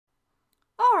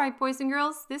right, boys and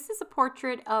girls, this is a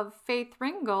portrait of Faith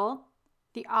Ringgold,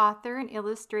 the author and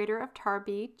illustrator of Tar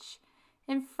Beach,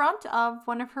 in front of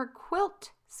one of her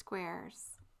quilt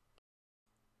squares.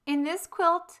 In this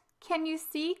quilt, can you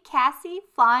see Cassie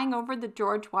flying over the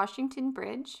George Washington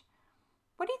Bridge?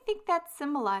 What do you think that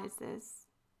symbolizes?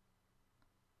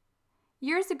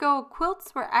 Years ago,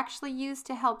 quilts were actually used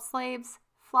to help slaves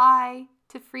fly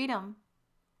to freedom.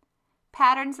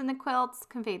 Patterns in the quilts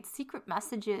conveyed secret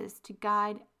messages to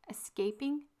guide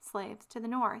escaping slaves to the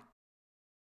north.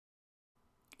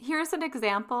 Here's an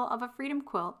example of a freedom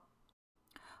quilt.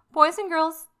 Boys and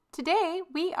girls, today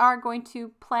we are going to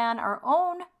plan our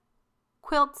own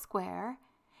quilt square,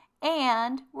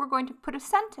 and we're going to put a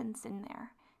sentence in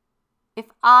there. If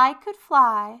I could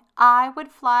fly, I would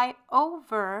fly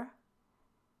over,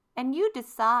 and you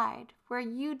decide where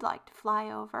you'd like to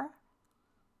fly over.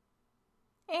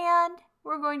 And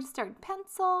we're going to start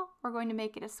pencil, we're going to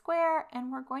make it a square,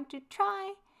 and we're going to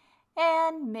try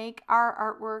and make our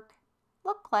artwork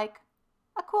look like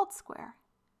a quilt square.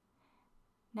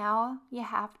 Now you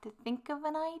have to think of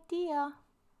an idea.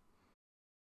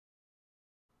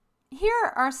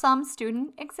 Here are some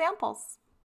student examples.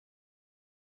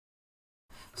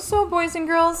 So boys and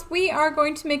girls, we are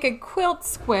going to make a quilt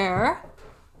square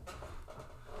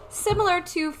similar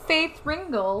to Faith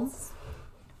Ringgold's,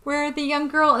 where the young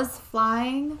girl is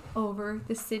flying over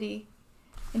the city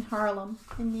in Harlem,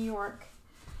 in New York.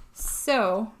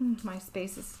 So, my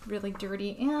space is really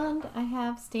dirty and I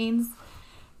have stains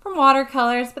from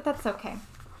watercolors, but that's okay.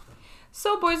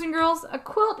 So, boys and girls, a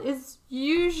quilt is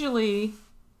usually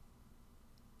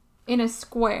in a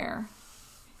square.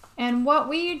 And what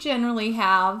we generally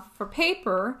have for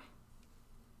paper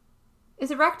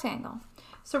is a rectangle.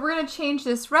 So we're going to change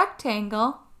this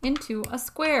rectangle into a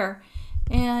square.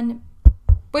 And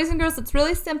boys and girls, it's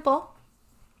really simple.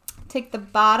 Take the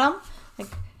bottom,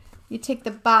 you take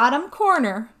the bottom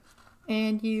corner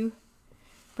and you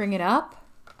bring it up,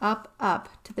 up, up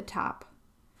to the top.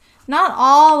 Not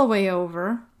all the way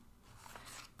over.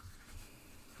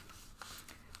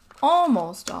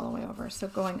 Almost all the way over. So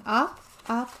going up,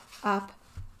 up, up,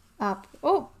 up.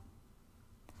 Oh,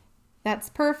 that's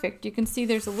perfect. You can see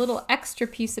there's a little extra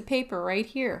piece of paper right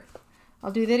here.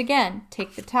 I'll do that again.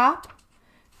 Take the top,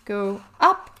 go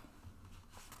up,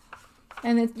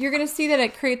 and then you're going to see that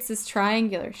it creates this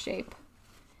triangular shape.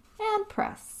 And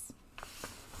press.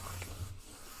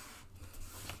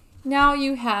 Now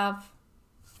you have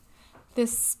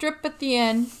this strip at the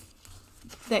end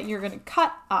that you're going to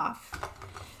cut off.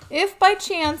 If by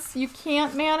chance you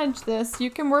can't manage this,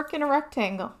 you can work in a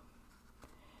rectangle.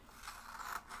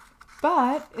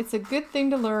 But it's a good thing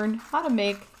to learn how to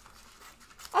make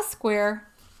a square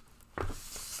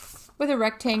with a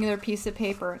rectangular piece of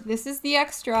paper. This is the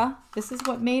extra. This is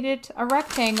what made it a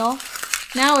rectangle.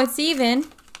 Now it's even,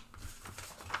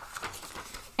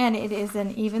 and it is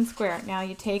an even square. Now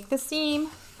you take the seam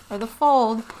or the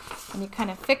fold and you kind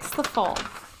of fix the fold.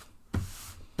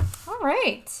 All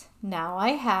right, now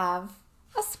I have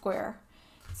a square.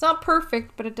 It's not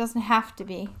perfect, but it doesn't have to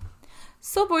be.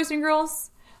 So boys and girls,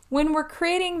 when we're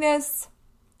creating this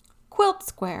quilt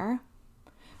square,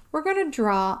 we're going to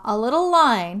draw a little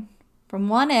line from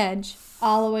one edge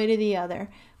all the way to the other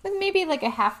with maybe like a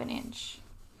 ½ inch.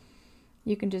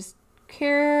 You can just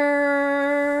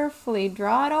carefully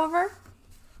draw it over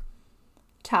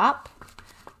top.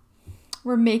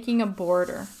 We're making a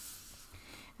border.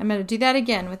 I'm going to do that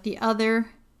again with the other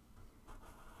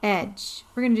edge.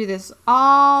 We're going to do this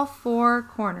all four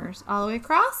corners all the way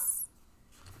across.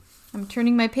 I'm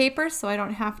turning my paper so I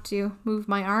don't have to move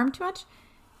my arm too much.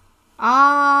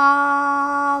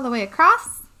 All the way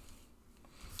across.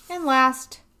 And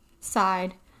last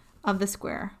side of the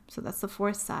square. So that's the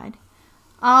fourth side.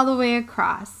 All the way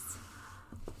across.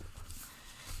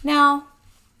 Now,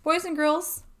 boys and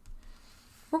girls,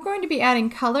 we're going to be adding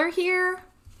color here.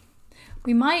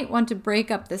 We might want to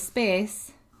break up the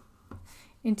space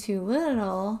into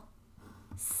little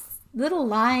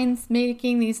lines,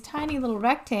 making these tiny little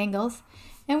rectangles,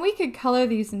 and we could color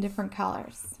these in different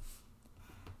colors.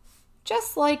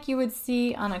 Just like you would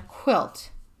see on a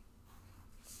quilt.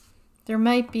 There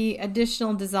might be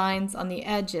additional designs on the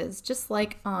edges, just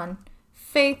like on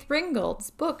Faith Ringgold's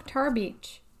book, Tar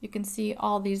Beach. You can see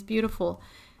all these beautiful,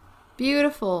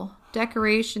 beautiful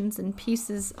decorations and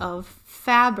pieces of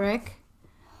fabric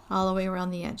all the way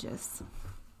around the edges.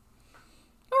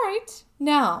 All right,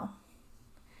 now,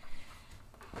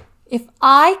 if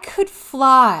I could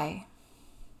fly,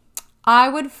 I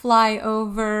would fly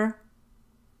over,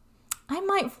 I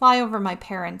might fly over my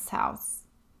parents' house.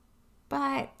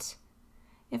 But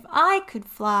if I could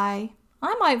fly,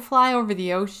 I might fly over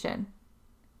the ocean.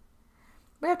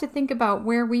 we have to think about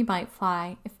where we might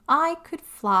fly. If I could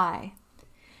fly,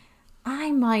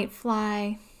 I might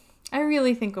fly, I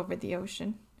really think, over the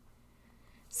ocean.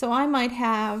 So I might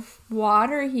have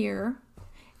water here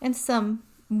and some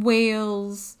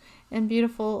whales and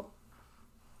beautiful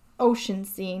ocean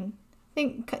scene.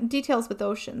 Think details with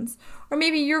oceans. Or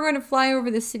maybe you're going to fly over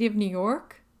the city of New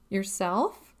York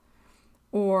yourself,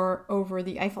 or over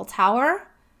the Eiffel Tower,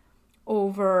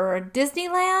 over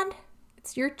Disneyland.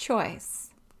 It's your choice.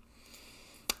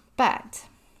 But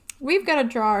we've got to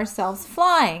draw ourselves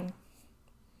flying.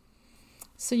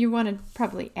 So you want to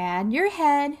probably add your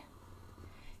head.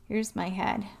 Here's my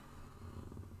head.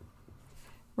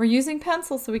 We're using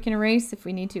pencil so we can erase if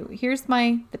we need to. Here's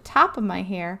the top of my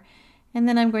hair, and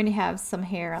then I'm going to have some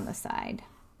hair on the side.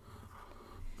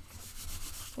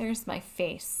 There's my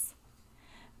face.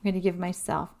 I'm going to give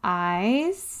myself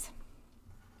eyes.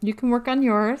 You can work on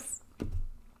yours.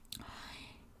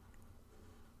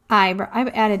 I've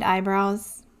added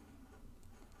eyebrows.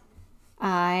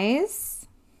 Eyes.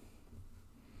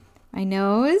 My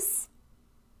nose.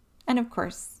 And of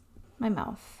course, my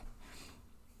mouth.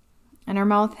 And our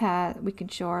mouth we can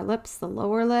show our lips, the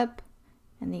lower lip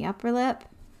and the upper lip.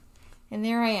 And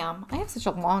there I am. I have such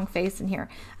a long face in here.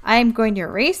 I'm going to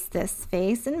erase this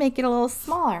face and make it a little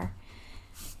smaller.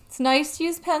 It's nice to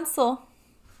use pencil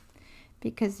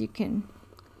because you can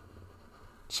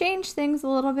change things a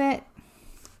little bit.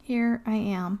 Here I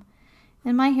am.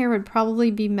 And my hair would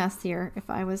probably be messier if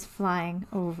I was flying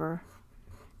over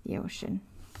the ocean.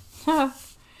 And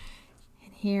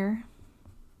here,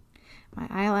 my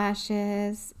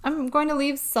eyelashes. I'm going to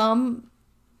leave some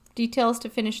details to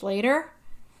finish later.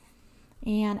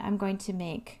 And I'm going to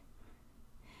make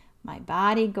my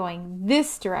body going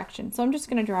this direction. So I'm just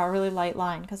going to draw a really light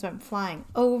line because I'm flying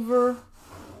over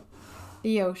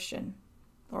the ocean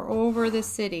or over the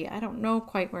city. I don't know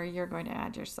quite where you're going to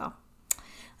add yourself.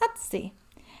 Let's see.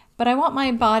 But I want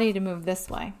my body to move this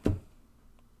way.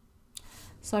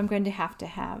 So I'm going to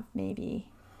have maybe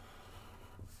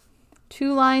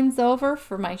 2 lines over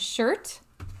for my shirt.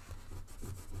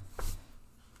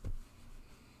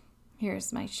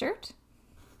 Here's my shirt.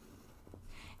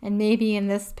 And maybe in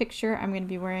this picture, I'm going to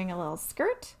be wearing a little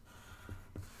skirt.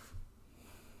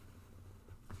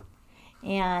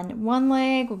 And one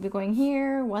leg will be going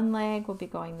here, one leg will be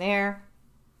going there.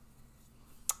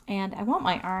 And I want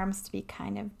my arms to be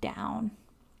kind of down.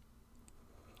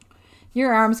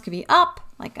 Your arms could be up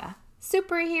like a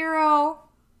superhero.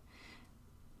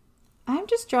 I'm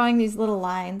just drawing these little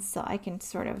lines so I can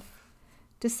sort of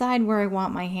decide where I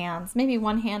want my hands. Maybe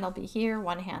one hand will be here,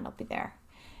 one hand will be there.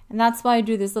 And that's why I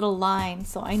do this little line,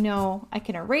 so I know I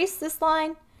can erase this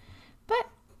line, but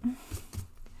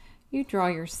you draw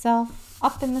yourself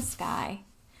up in the sky.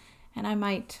 And I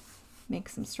might make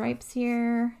some stripes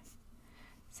here,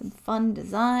 some fun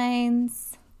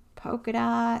designs, polka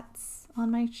dots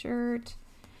on my shirt,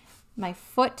 my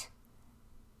foot.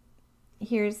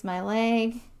 Here's my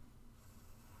leg,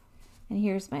 and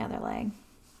here's my other leg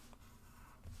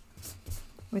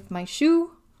with my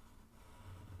shoe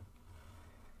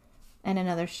and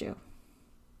another shoe.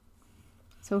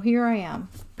 So here I am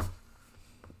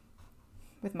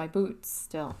with my boots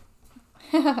still.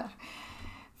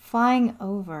 Flying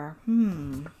over.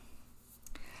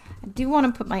 I do want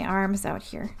to put my arms out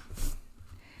here.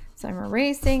 So I'm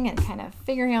erasing and kind of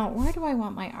figuring out, where do I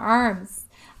want my arms?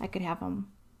 I could have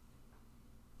them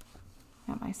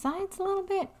at my sides a little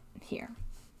bit. Here.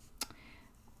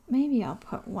 Maybe I'll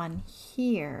put one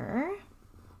here.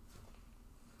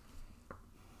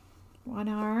 One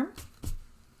arm.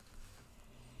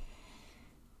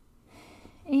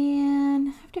 And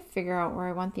I have to figure out where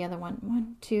I want the other one.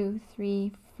 1, 2,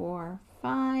 3, 4,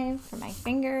 5 for my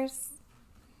fingers.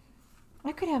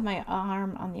 I could have my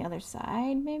arm on the other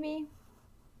side, maybe.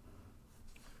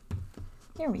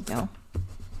 There we go.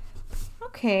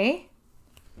 Okay.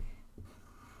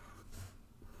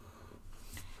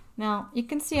 Now, you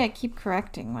can see I keep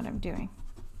correcting what I'm doing.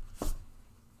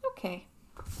 Okay.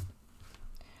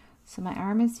 So my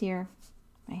arm is here.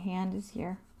 My hand is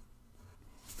here.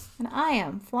 And I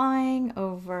am flying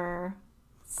over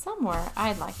somewhere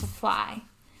I'd like to fly.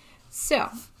 So,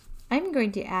 I'm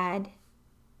going to add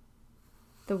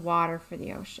the water for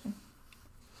the ocean.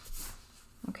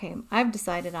 Okay, I've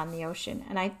decided on the ocean,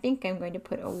 and I think I'm going to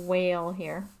put a whale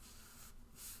here.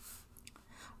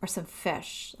 Or some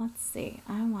fish. Let's see.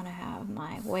 I want to have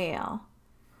my whale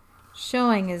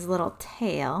showing his little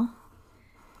tail.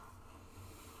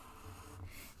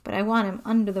 But I want him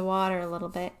under the water a little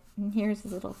bit. And here's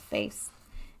his little face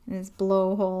and his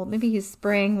blowhole. Maybe he's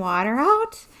spraying water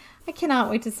out. I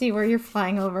cannot wait to see where you're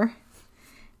flying over.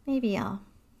 Maybe I'll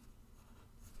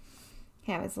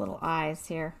Have his little eyes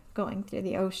here going through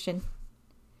the ocean.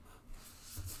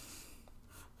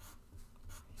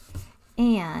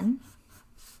 And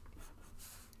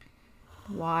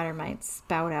the water might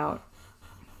spout out.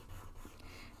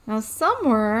 Now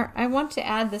somewhere I want to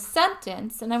add the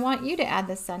sentence, and I want you to add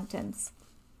the sentence.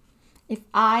 If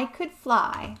I could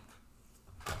fly,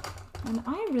 and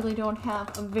I really don't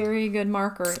have a very good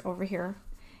marker over here.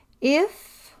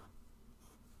 If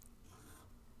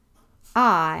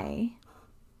I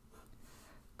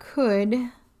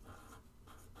could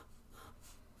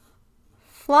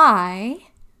fly,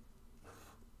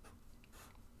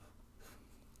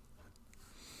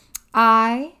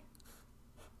 I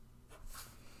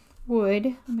would,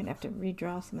 I'm going to have to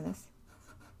redraw some of this.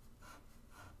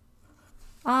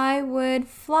 I would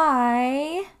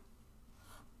fly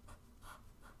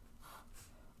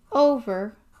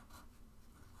over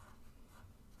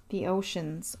the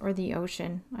oceans, or the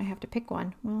ocean. I have to pick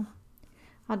one. Well,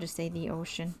 I'll just say the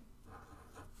ocean.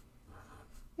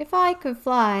 If I could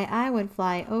fly, I would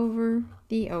fly over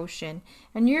the ocean.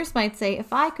 And yours might say,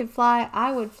 if I could fly,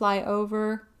 I would fly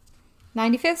over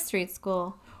 95th Street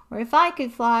School. Or if I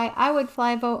could fly, I would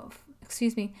fly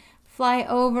fly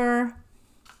over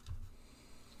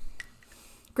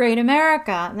Great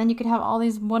America. And then you could have all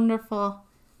these wonderful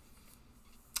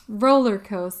roller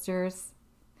coasters.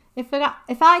 If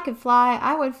I could fly,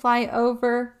 I would fly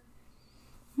over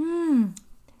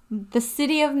the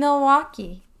city of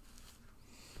Milwaukee.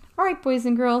 All right, boys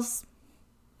and girls.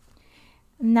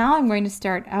 Now I'm going to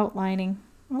start outlining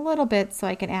a little bit so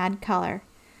I can add color.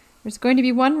 There's going to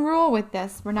be one rule with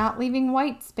this. We're not leaving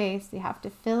white space. You have to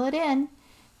fill it in.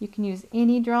 You can use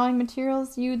any drawing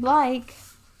materials you'd like.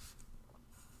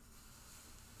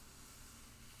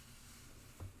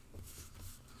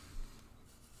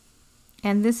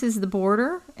 And this is the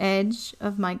border edge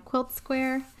of my quilt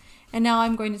square. And now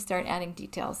I'm going to start adding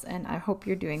details, and I hope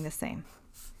you're doing the same.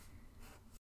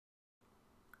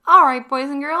 All right, boys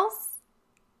and girls,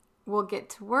 we'll get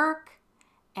to work,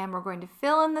 and we're going to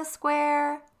fill in the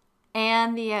square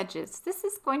and the edges. This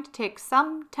is going to take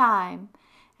some time,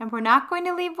 and we're not going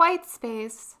to leave white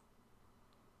space.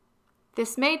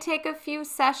 This may take a few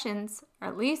sessions, or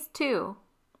at least 2.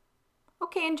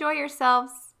 Okay, enjoy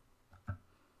yourselves.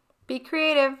 Be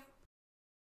creative.